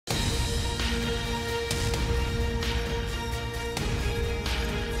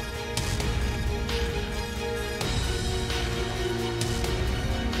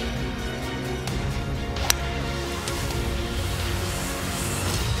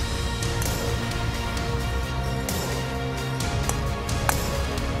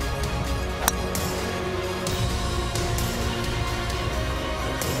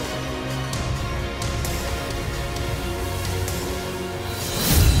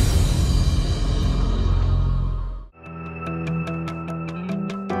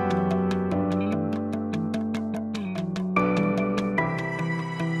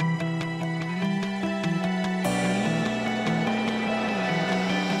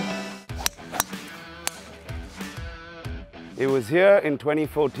It was here in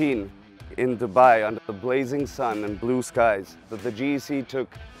 2014 in Dubai under the blazing sun and blue skies that the GEC took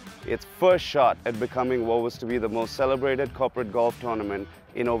its first shot at becoming what was to be the most celebrated corporate golf tournament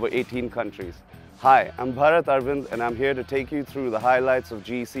in over 18 countries. Hi, I'm Bharat Arvind and I'm here to take you through the highlights of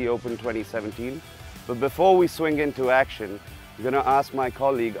GEC Open 2017. But before we swing into action, I'm going to ask my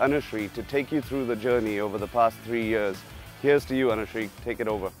colleague Anushri to take you through the journey over the past 3 years. Here's to you, Anushri. Take it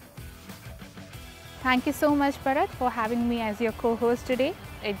over. Thank you so much, Bharat, for having me as your co-host today.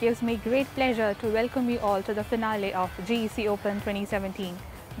 It gives me great pleasure to welcome you all to the finale of GEC Open 2017.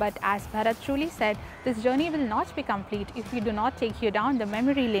 But as Bharat truly said, this journey will not be complete if we do not take you down the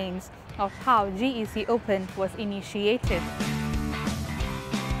memory lanes of how GEC Open was initiated.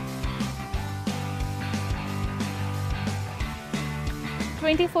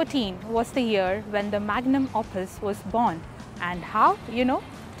 "2014 was the year when the magnum opus was born. And how? You know,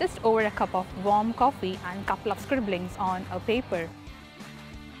 just over a cup of warm coffee and a couple of scribblings on a paper.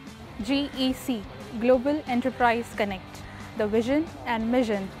 GEC, Global Enterprise Connect, the vision and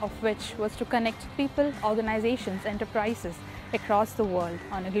mission of which was to connect people, organizations, enterprises across the world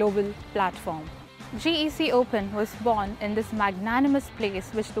on a global platform. GEC Open was born in this magnanimous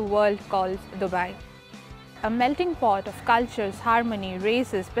place which the world calls Dubai. A melting pot of cultures, harmony,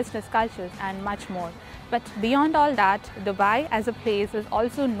 races, business cultures and much more. But beyond all that, Dubai as a place is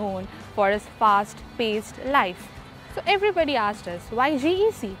also known for its fast-paced life. So everybody asked us, why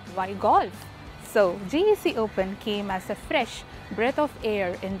GEC? Why golf? So GEC Open came as a fresh breath of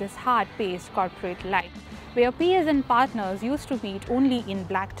air in this hard-paced corporate life, where peers and partners used to meet only in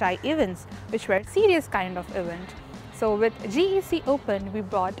black tie events, which were a serious kind of event. So with GEC Open, we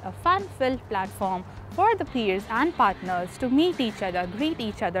brought a fun-filled platform for the peers and partners to meet each other, greet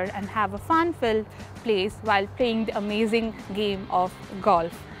each other and have a fun-filled place while playing the amazing game of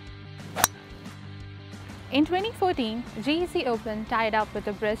golf. In 2014, GEC Open tied up with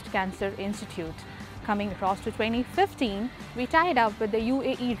the Breast Cancer Institute. Coming across to 2015, we tied up with the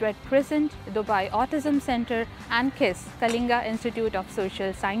UAE Red Crescent, Dubai Autism Center and KISS, Kalinga Institute of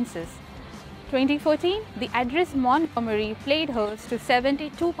Social Sciences. 2014, the Address Montgomery played host to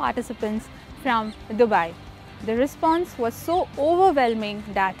 72 participants from Dubai. The response was so overwhelming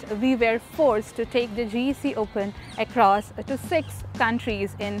that we were forced to take the GEC Open across to 6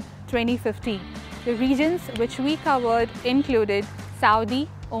 countries in 2015. The regions which we covered included Saudi,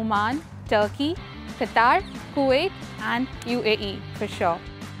 Oman, Turkey, Qatar, Kuwait and UAE for sure.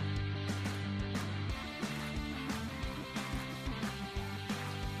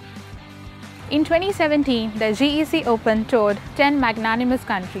 In 2017, the GEC Open toured 10 magnanimous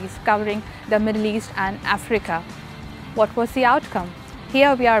countries covering the Middle East and Africa. What was the outcome?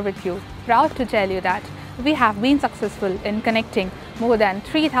 Here we are with you, proud to tell you that we have been successful in connecting more than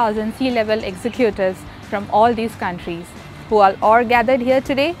 3,000 C-level executives from all these countries, who are all gathered here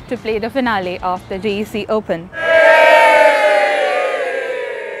today to play the finale of the GEC Open.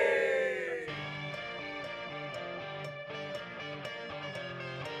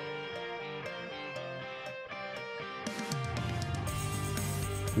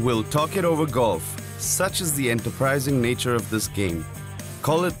 We'll talk it over golf. Such is the enterprising nature of this game.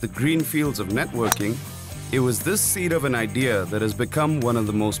 Call it the green fields of networking. It was this seed of an idea that has become one of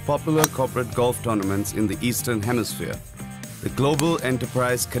the most popular corporate golf tournaments in the Eastern Hemisphere. The Global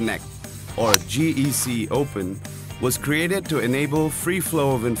Enterprise Connect, or GEC Open, was created to enable free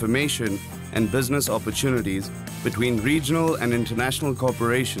flow of information and business opportunities between regional and international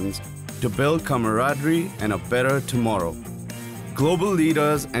corporations to build camaraderie and a better tomorrow. Global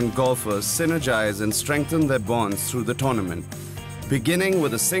leaders and golfers synergize and strengthen their bonds through the tournament, beginning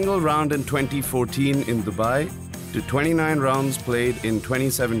with a single round in 2014 in Dubai to 29 rounds played in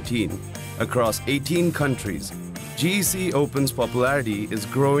 2017 across 18 countries. GEC Open's popularity is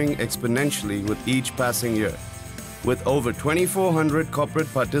growing exponentially with each passing year. With over 2,400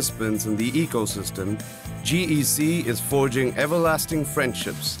 corporate participants in the ecosystem, GEC is forging everlasting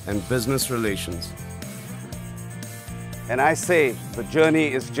friendships and business relations. And I say, the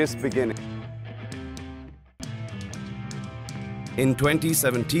journey is just beginning. In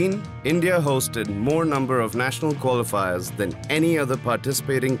 2017, India hosted more number of national qualifiers than any other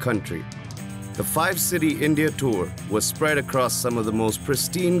participating country. The 5-city India tour was spread across some of the most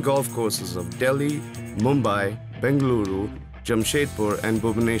pristine golf courses of Delhi, Mumbai, Bengaluru, Jamshedpur and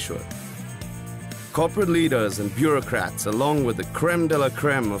Bhubaneswar. Corporate leaders and bureaucrats, along with the creme de la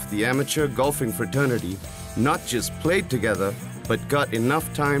creme of the amateur golfing fraternity, not just played together, but got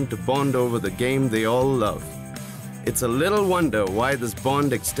enough time to bond over the game they all love. It's a little wonder why this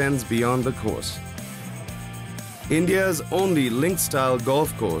bond extends beyond the course. India's only link-style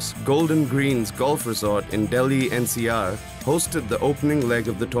golf course, Golden Greens Golf Resort in Delhi NCR, hosted the opening leg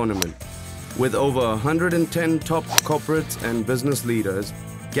of the tournament. With over 110 top corporates and business leaders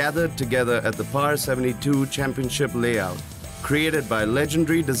gathered together at the Par 72 Championship layout, created by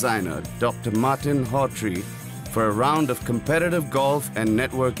legendary designer Dr. Martin Hawtrey, for a round of competitive golf and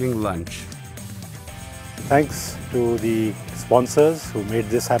networking lunch. Thanks to the sponsors who made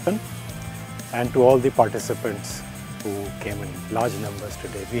this happen and to all the participants who came in large numbers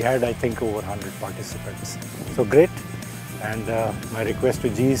today. We had, I think, over 100 participants. So great, and my request to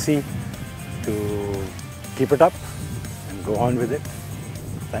GEC to keep it up and go on with it.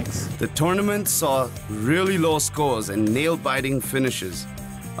 Thanks. The tournament saw really low scores and nail-biting finishes.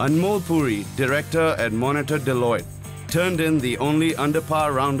 Anmol Puri, director at Monitor Deloitte, turned in the only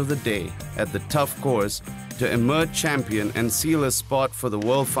under-par round of the day at the tough course to emerge champion and seal a spot for the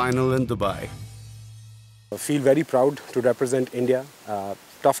World Final in Dubai. I feel very proud to represent India.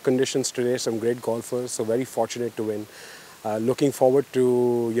 Tough conditions today, some great golfers, so very fortunate to win. Looking forward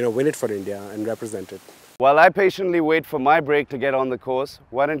to win it for India and represent it. While I patiently wait for my break to get on the course,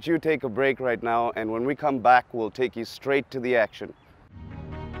 why don't you take a break right now, and when we come back, we'll take you straight to the action.